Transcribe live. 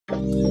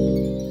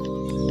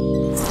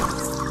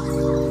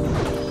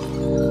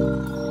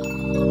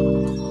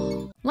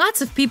Lots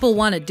of people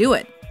want to do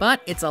it, but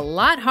it's a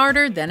lot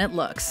harder than it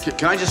looks.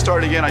 Can I just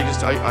start again? I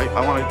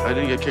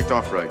didn't get kicked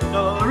off right.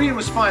 No, Lorena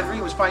was fine.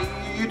 Lorena was fine.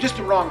 You're just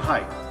the wrong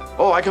height.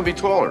 Oh, I can be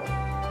taller.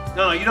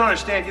 No, you don't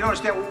understand. You don't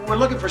understand. We're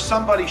looking for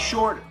somebody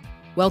shorter.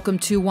 Welcome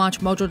to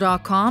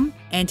WatchMojo.com,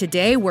 and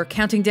today we're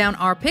counting down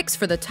our picks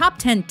for the top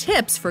 10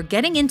 tips for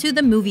getting into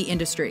the movie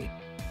industry.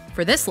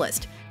 For this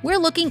list, we're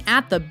looking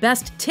at the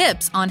best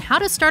tips on how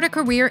to start a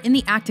career in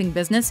the acting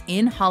business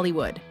in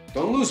Hollywood.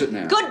 Don't lose it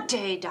now. Good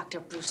day, Dr.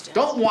 Brewster.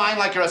 Don't whine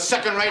like you're a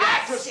second-rate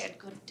actress. I said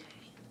good day.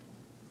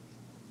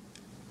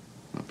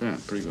 Not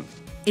bad, pretty good.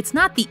 It's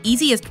not the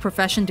easiest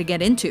profession to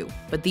get into,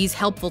 but these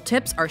helpful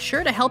tips are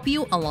sure to help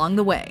you along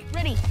the way.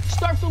 Ready,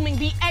 start filming,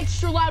 be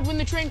extra loud when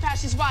the train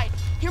passes by.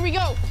 Here we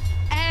go,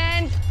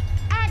 and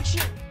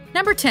action!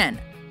 Number 10,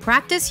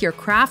 practice your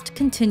craft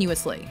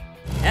continuously.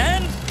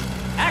 And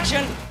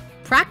action!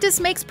 Practice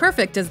makes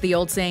perfect, as the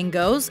old saying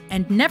goes,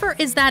 and never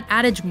is that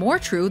adage more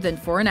true than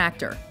for an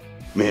actor.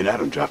 Man, I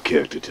don't drop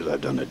character till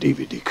I've done a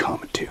DVD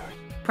commentary.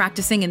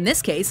 Practicing in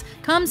this case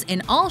comes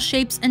in all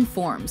shapes and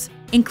forms,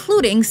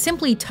 including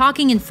simply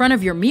talking in front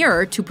of your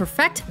mirror to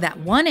perfect that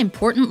one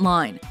important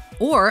line,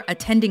 or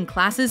attending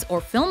classes or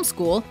film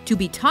school to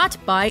be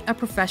taught by a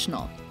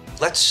professional.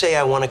 Let's say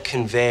I want to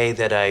convey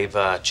that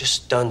I've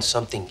just done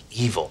something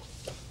evil.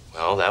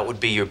 Well, that would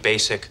be your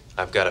basic,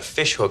 I've got a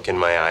fish hook in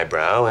my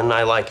eyebrow and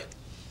I like it.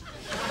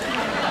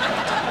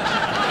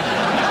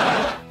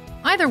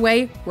 Either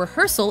way,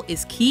 rehearsal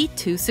is key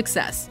to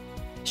success.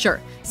 Sure,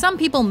 some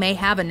people may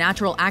have a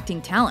natural acting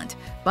talent,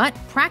 but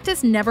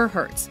practice never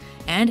hurts.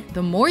 And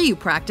the more you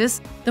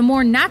practice, the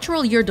more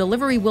natural your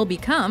delivery will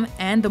become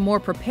and the more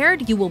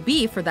prepared you will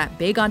be for that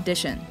big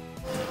audition.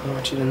 I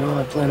want you to know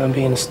I plan on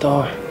being a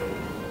star.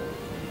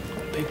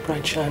 A big,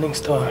 bright, shining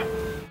star.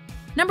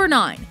 Number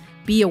 9,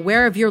 be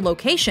aware of your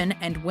location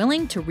and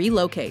willing to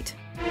relocate.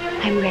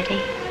 I'm ready.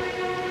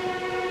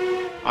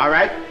 All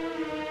right.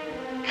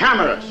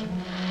 Cameras.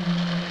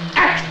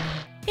 Action!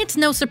 It's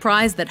no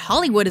surprise that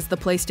Hollywood is the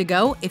place to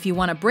go if you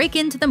want to break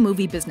into the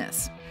movie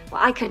business.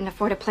 Well, I couldn't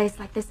afford a place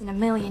like this in a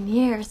million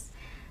years.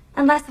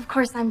 Unless, of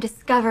course, I'm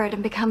discovered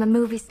and become a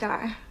movie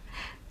star.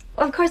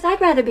 Well, of course, I'd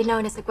rather be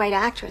known as a great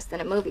actress than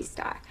a movie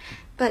star.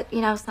 But,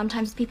 you know,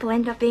 sometimes people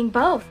end up being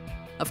both.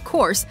 Of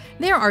course,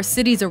 there are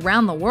cities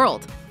around the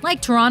world,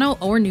 like Toronto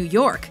or New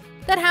York,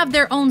 that have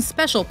their own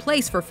special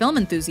place for film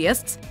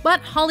enthusiasts,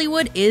 but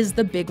Hollywood is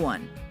the big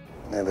one.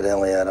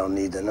 Evidently, I don't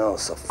need to know,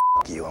 so f***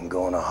 you, I'm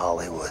going to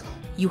Hollywood.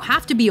 You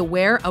have to be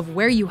aware of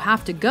where you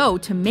have to go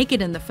to make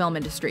it in the film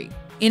industry.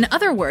 In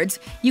other words,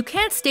 you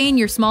can't stay in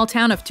your small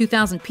town of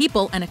 2,000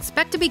 people and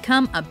expect to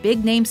become a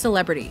big-name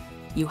celebrity.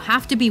 You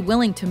have to be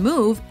willing to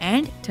move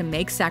and to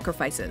make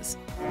sacrifices.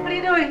 What are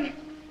you doing?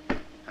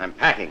 I'm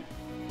packing.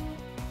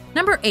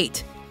 Number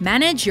 8,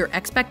 manage your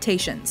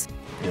expectations.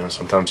 You know,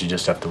 sometimes you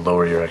just have to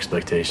lower your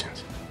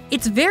expectations.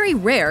 It's very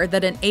rare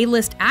that an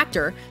A-list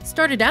actor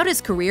started out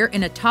his career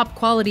in a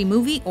top-quality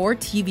movie or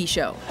TV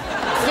show.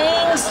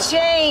 Things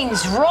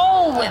change.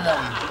 Roll with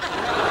them.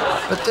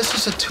 But this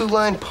is a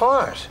two-line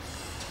part.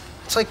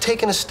 It's like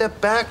taking a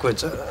step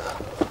backwards.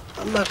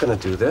 I'm not gonna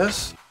do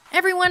this.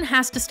 Everyone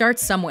has to start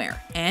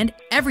somewhere, and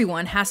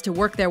everyone has to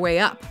work their way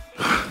up.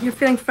 You're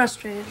feeling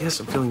frustrated. Yes,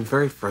 I'm feeling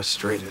very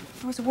frustrated.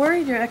 I was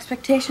worried your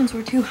expectations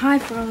were too high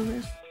for all of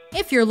this.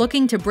 If you're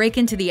looking to break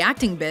into the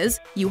acting biz,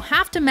 you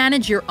have to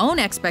manage your own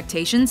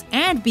expectations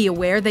and be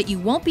aware that you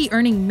won't be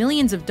earning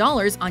millions of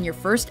dollars on your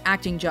first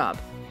acting job.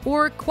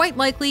 Or quite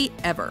likely,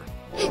 ever.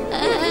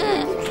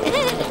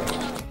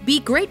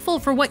 Be grateful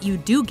for what you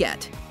do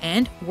get,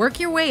 and work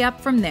your way up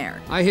from there.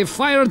 I have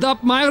fired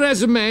up my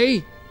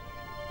resume,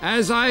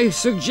 as I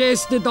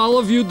suggested all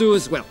of you do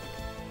as well.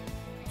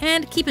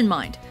 And keep in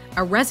mind,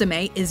 a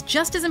resume is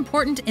just as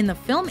important in the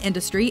film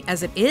industry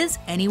as it is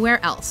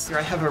anywhere else. Here,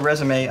 I have a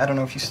resume. I don't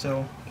know if you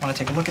still want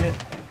to take a look at it.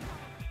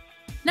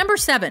 Number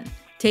 7,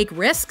 take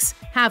risks,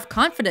 have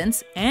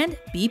confidence, and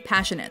be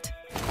passionate.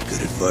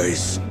 Good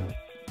advice.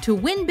 To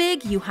win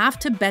big, you have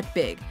to bet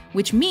big,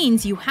 which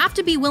means you have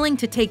to be willing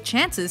to take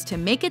chances to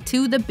make it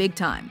to the big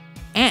time.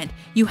 And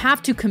you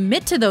have to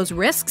commit to those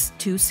risks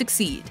to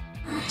succeed.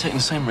 Taking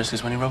the same risk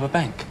as when you rob a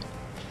bank.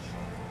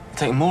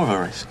 Taking more of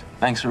a risk.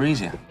 Banks are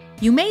easier.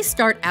 You may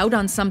start out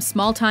on some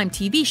small-time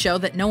TV show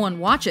that no one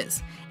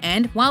watches,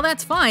 and while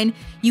that's fine,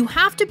 you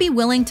have to be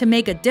willing to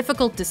make a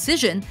difficult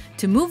decision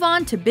to move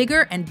on to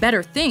bigger and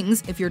better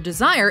things if your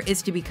desire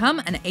is to become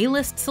an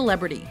A-list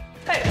celebrity.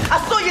 Hey,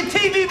 I saw your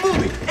TV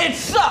movie. It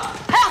sucked.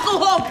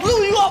 Hasselhoff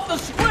blew you off the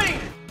screen.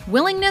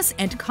 Willingness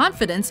and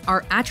confidence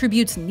are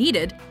attributes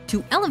needed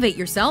to elevate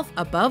yourself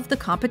above the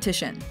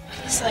competition.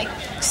 He's like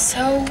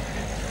so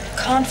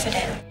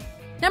confident.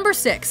 Number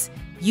 6,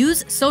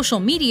 use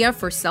social media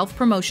for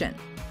self-promotion.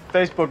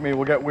 Facebook me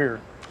will get weird.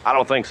 I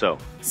don't think so.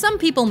 Some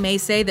people may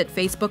say that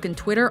Facebook and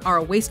Twitter are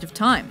a waste of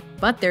time,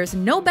 but there's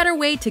no better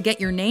way to get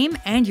your name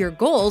and your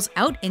goals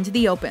out into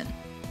the open.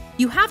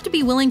 You have to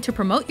be willing to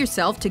promote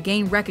yourself to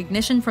gain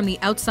recognition from the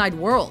outside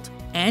world,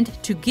 and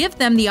to give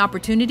them the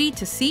opportunity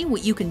to see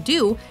what you can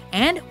do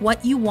and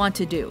what you want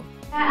to do.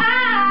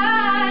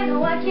 I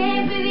know I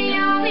can't be the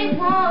only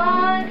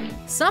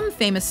Some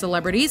famous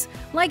celebrities,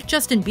 like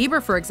Justin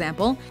Bieber for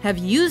example, have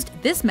used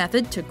this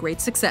method to great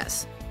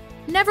success.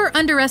 Never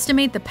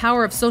underestimate the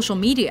power of social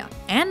media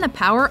and the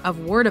power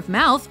of word of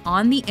mouth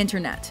on the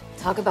internet.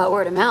 Talk about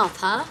word of mouth,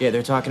 huh? Yeah,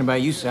 they're talking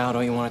about you, Sal.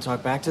 Don't you want to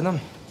talk back to them?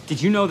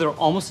 Did you know there are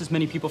almost as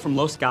many people from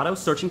Los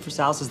Gatos searching for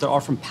Sal's as there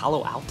are from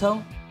Palo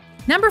Alto?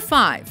 Number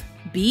 5.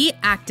 Be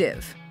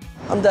active.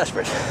 I'm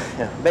desperate.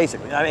 Yeah,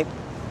 basically. I mean,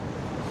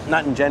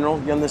 not in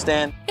general, you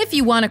understand? If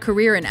you want a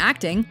career in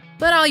acting,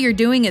 but all you're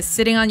doing is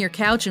sitting on your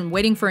couch and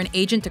waiting for an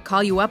agent to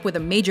call you up with a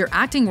major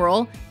acting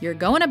role, you're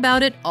going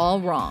about it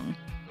all wrong.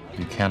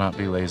 You cannot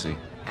be lazy.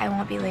 I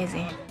won't be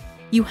lazy.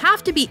 You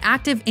have to be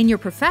active in your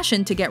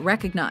profession to get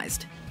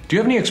recognized. Do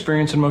you have any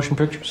experience in motion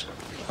pictures?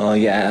 Oh,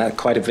 yeah,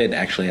 quite a bit,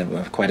 actually. I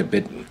have quite a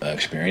bit of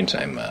experience.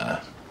 I'm an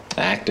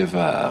active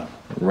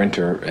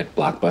renter at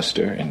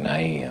Blockbuster, and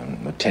I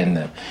attend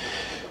the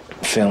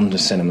film, the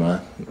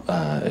cinema,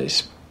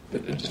 as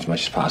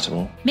much as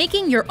possible.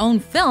 Making your own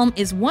film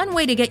is one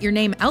way to get your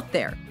name out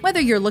there, whether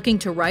you're looking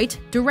to write,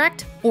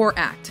 direct, or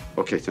act.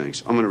 Okay,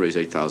 thanks. I'm going to raise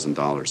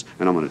 $8,000,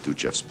 and I'm going to do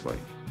Jeff's play.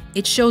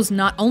 It shows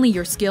not only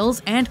your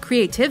skills and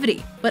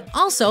creativity, but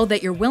also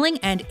that you're willing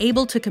and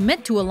able to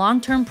commit to a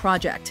long-term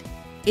project.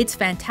 It's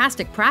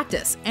fantastic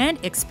practice and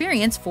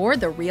experience for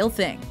the real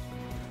thing.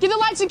 Get the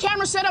lights and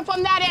camera set up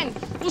on that end.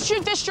 We'll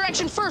shoot this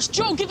direction first.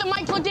 Joe, get the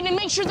mic plugged in and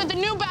make sure that the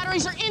new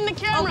batteries are in the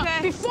camera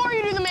before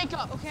you do the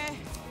makeup. Okay.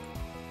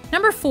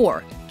 Number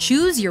 4.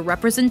 Choose your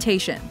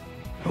representation.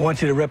 I want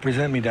you to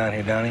represent me down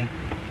here, Donnie.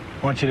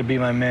 I want you to be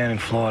my man in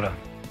Florida.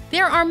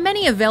 There are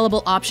many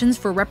available options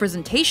for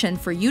representation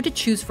for you to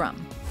choose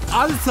from.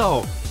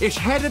 Also, ich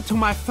headed to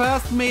my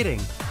first meeting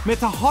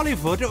mit a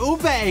Hollywood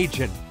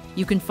Uber-Agent.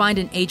 You can find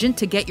an agent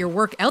to get your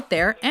work out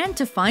there and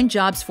to find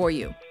jobs for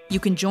you.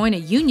 You can join a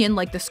union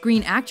like the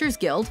Screen Actors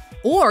Guild,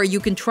 or you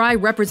can try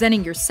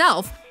representing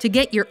yourself to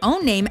get your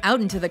own name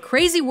out into the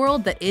crazy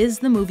world that is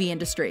the movie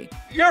industry.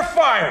 You're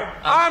fired!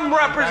 I'm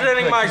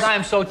representing myself.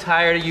 I'm so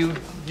tired of you.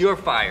 You're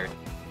fired.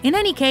 In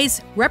any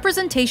case,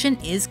 representation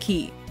is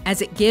key,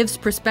 as it gives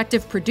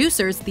prospective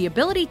producers the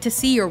ability to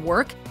see your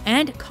work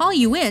and call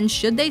you in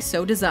should they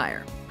so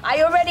desire.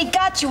 I already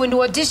got you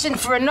into audition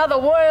for Another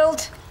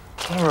World.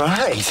 All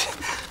right.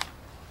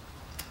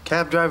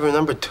 Cab driver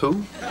number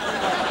 2?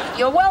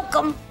 You're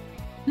welcome.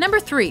 Number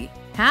 3.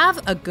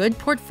 Have a good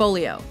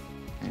portfolio.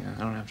 Yeah,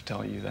 I don't have to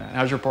tell you that.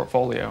 How's your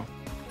portfolio?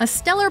 A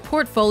stellar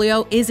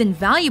portfolio is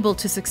invaluable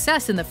to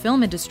success in the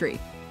film industry,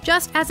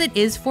 just as it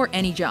is for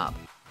any job.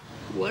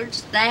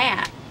 What's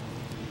that?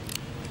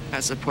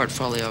 That's a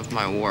portfolio of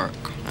my work.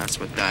 That's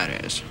what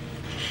that is.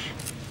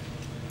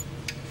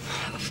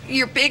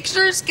 Your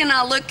pictures? Can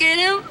I look at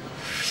them?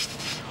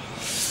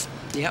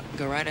 Yep,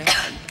 go right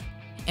ahead.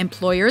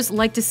 Employers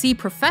like to see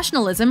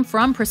professionalism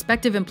from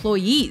prospective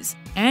employees,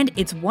 and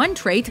it's one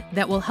trait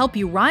that will help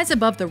you rise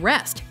above the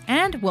rest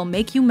and will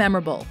make you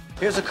memorable.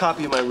 Here's a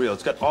copy of my reel.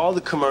 It's got all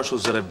the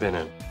commercials that I've been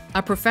in.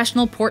 A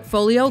professional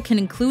portfolio can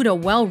include a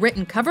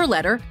well-written cover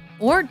letter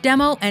or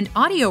demo and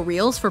audio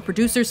reels for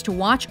producers to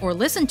watch or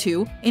listen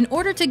to in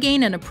order to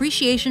gain an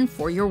appreciation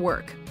for your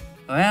work.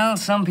 Well,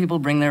 some people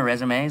bring their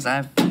resumes.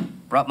 I've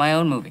brought my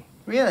own movie.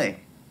 Really?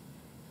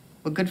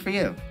 Well, good for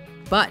you.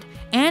 But,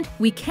 and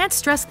we can't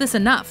stress this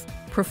enough,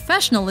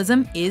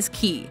 professionalism is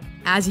key,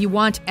 as you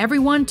want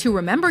everyone to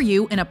remember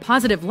you in a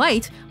positive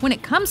light when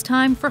it comes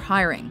time for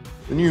hiring.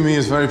 The new me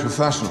is very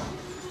professional.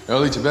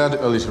 Early to bed,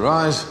 early to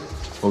rise,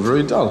 or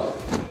very dull.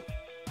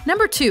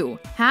 Number 2,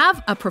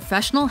 have a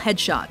professional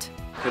headshot.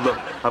 Hey, look,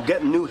 I'm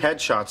getting new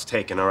headshots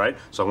taken, all right?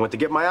 So I went to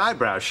get my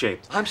eyebrows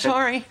shaped. I'm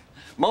sorry.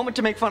 Moment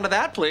to make fun of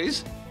that,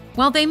 please.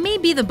 While they may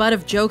be the butt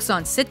of jokes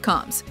on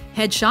sitcoms,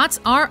 headshots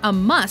are a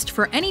must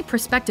for any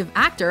prospective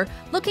actor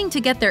looking to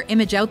get their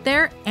image out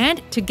there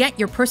and to get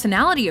your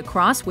personality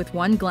across with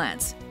one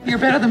glance. You're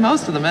better than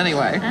most of them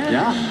anyway.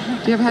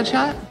 Yeah. Do you have a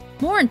headshot?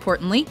 More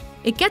importantly,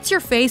 it gets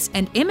your face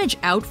and image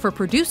out for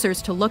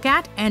producers to look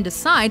at and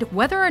decide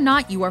whether or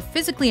not you are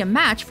physically a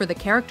match for the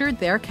character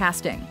they're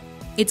casting.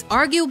 It's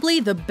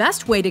arguably the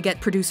best way to get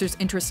producers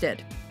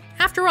interested.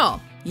 After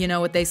all, you know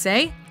what they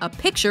say, a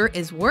picture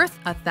is worth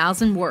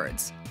 1,000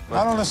 words.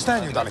 I don't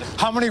understand you, Donnie.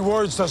 How many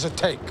words does it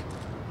take?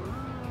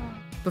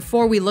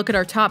 Before we look at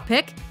our top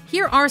pick,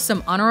 here are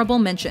some honorable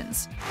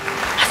mentions.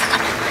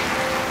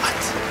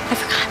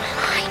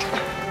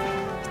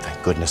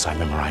 Thank goodness I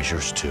memorized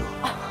yours too.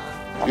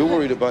 You're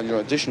worried about your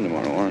audition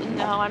tomorrow, aren't you?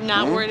 No, I'm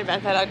not worried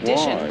about that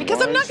audition. Why? Because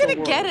Why I'm are not you going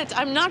to so get worried? it.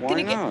 I'm not Why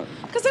going to not?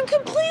 get because I'm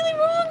completely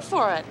wrong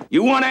for it.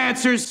 You want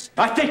answers?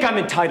 I think I'm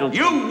entitled.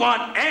 You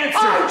want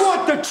answers? I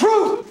want the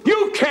truth!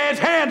 You can't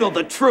handle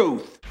the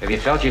truth! Have you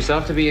felt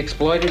yourself to be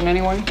exploited in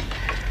any way?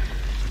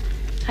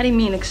 How do you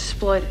mean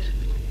exploited?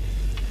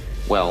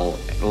 Well,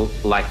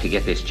 like to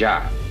get this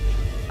job.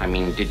 I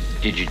mean,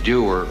 did you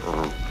do or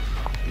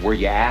were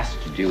you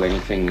asked to do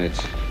anything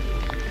that's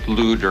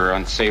lewd or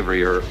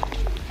unsavory or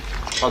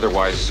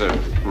otherwise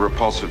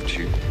repulsive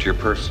to your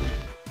person?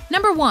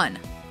 Number 1,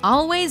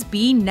 always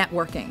be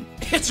networking.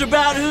 It's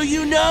about who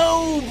you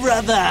know,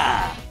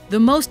 brother! The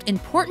most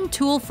important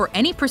tool for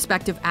any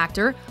prospective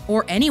actor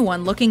or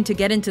anyone looking to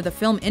get into the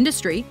film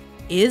industry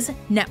is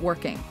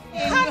networking.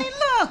 Honey,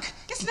 look,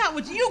 it's not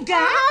what you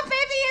got.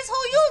 Baby, it's who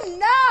you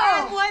know.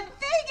 And what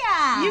they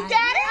got. You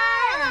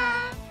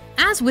got it?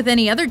 As with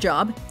any other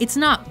job, it's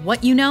not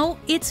what you know,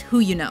 it's who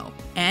you know.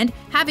 And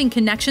having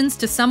connections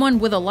to someone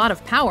with a lot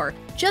of power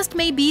just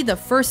may be the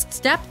first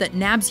step that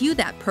nabs you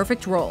that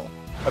perfect role.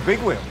 A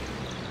big wheel.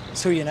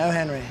 It's who you know,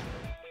 Henry.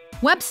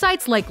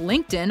 Websites like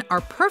LinkedIn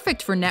are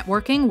perfect for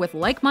networking with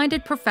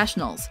like-minded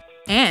professionals.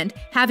 And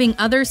having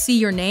others see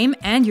your name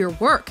and your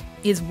work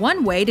is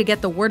one way to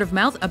get the word of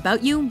mouth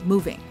about you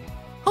moving.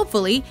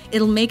 Hopefully,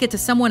 it'll make it to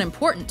someone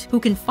important who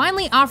can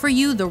finally offer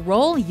you the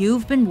role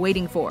you've been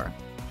waiting for.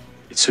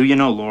 It's who you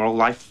know, Laurel.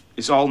 Life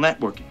is all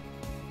networking.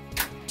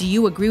 Do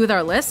you agree with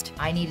our list?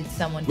 I needed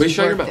someone Wait, to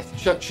shut your work mouth.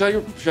 Shut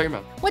your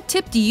mouth. What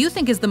tip do you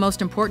think is the most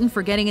important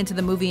for getting into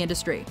the movie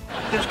industry?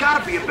 There's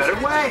gotta be a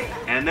better way.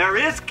 And there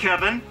is,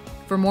 Kevin.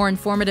 For more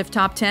informative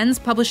top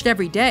 10s published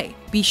every day,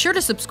 be sure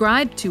to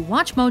subscribe to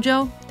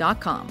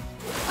WatchMojo.com.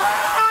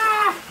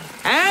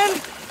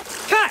 And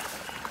cut!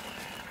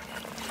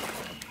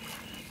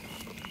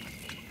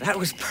 That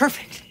was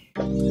perfect.